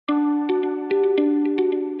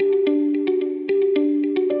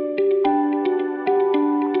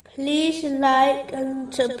like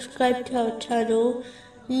and subscribe to our channel.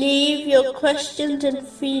 Leave your questions and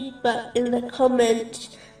feedback in the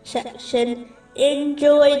comments section.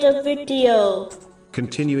 Enjoy the video.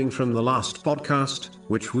 Continuing from the last podcast,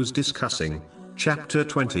 which was discussing chapter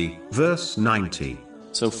 20, verse 90.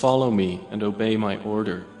 So follow me and obey my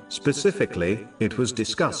order. Specifically, it was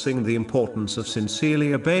discussing the importance of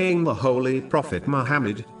sincerely obeying the Holy Prophet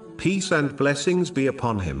Muhammad, peace and blessings be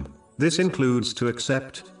upon him. This includes to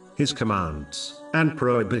accept his commands and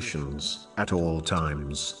prohibitions at all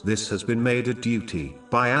times. This has been made a duty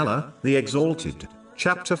by Allah, the Exalted.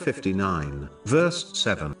 Chapter 59, verse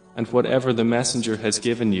 7. And whatever the messenger has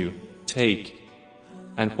given you, take,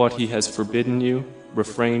 and what he has forbidden you,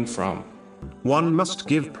 refrain from. One must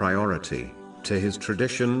give priority to his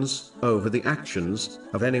traditions over the actions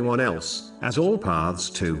of anyone else, as all paths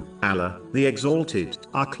to Allah, the Exalted,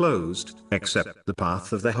 are closed, except the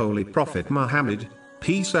path of the Holy Prophet Muhammad,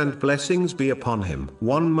 peace and blessings be upon him.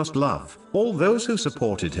 One must love all those who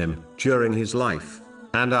supported him during his life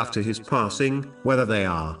and after his passing, whether they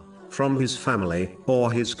are from his family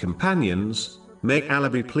or his companions. May Allah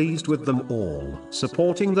be pleased with them all.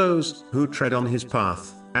 Supporting those who tread on his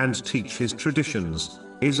path and teach his traditions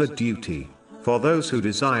is a duty for those who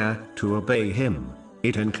desire to obey him.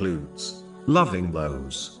 It includes loving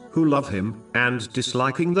those who love him and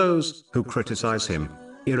disliking those who criticize him,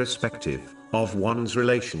 irrespective of one's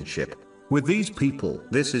relationship with these people.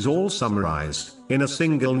 This is all summarized in a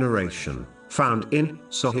single narration found in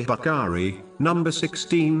Sahih Bukhari, number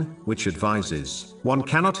 16, which advises one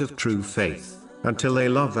cannot have true faith until they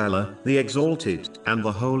love Allah, the Exalted, and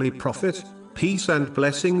the Holy Prophet, peace and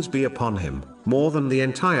blessings be upon him, more than the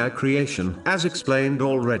entire creation. As explained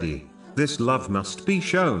already, this love must be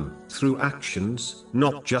shown through actions,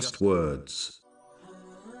 not just words.